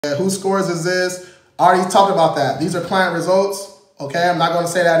Whose scores is this? Already talked about that. These are client results. Okay, I'm not going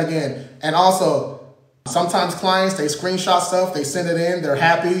to say that again. And also, sometimes clients, they screenshot stuff, they send it in, they're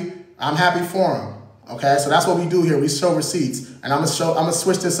happy. I'm happy for them. Okay, so that's what we do here. We show receipts. And I'm gonna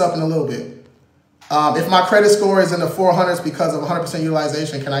switch this up in a little bit. If my credit score is in the 400s because of 100%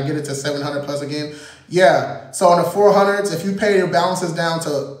 utilization, can I get it to 700 plus again? Yeah. So in the 400s, if you pay your balances down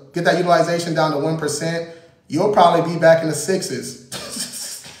to get that utilization down to 1%, you'll probably be back in the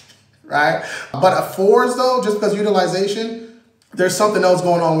 6s, right? But at 4s though, just because utilization, there's something else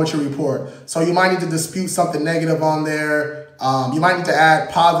going on with your report. So you might need to dispute something negative on there. You might need to add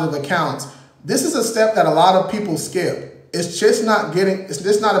positive accounts. This is a step that a lot of people skip. It's just not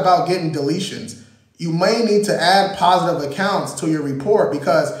about getting deletions. You may need to add positive accounts to your report,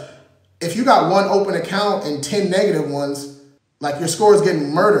 because if you got one open account and 10 negative ones, like your score is getting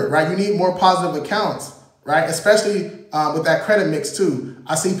murdered, right? You need more positive accounts, right? Especially with that credit mix too.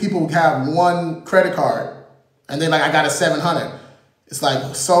 I see people have one credit card and they're like, I got a 700. It's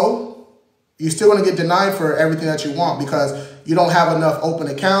like, so you're still going to get denied for everything that you want because you don't have enough open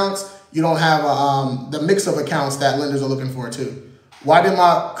accounts. You don't have the mix of accounts that lenders are looking for too. Why did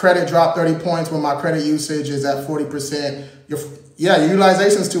my credit drop 30 points when my credit usage is at 40%? Your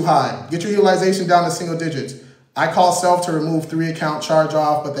utilization is too high. Get your utilization down to single digits. I call self to remove 3 account charge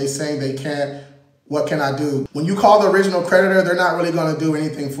off, but they say they can't. What can I do? When you call the original creditor, they're not really going to do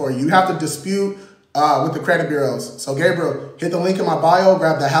anything for you. You have to dispute with the credit bureaus. So Gabriel, hit the link in my bio,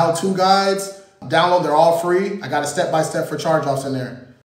 grab the how-to guides, download, they're all free. I got a step-by-step for charge-offs in there.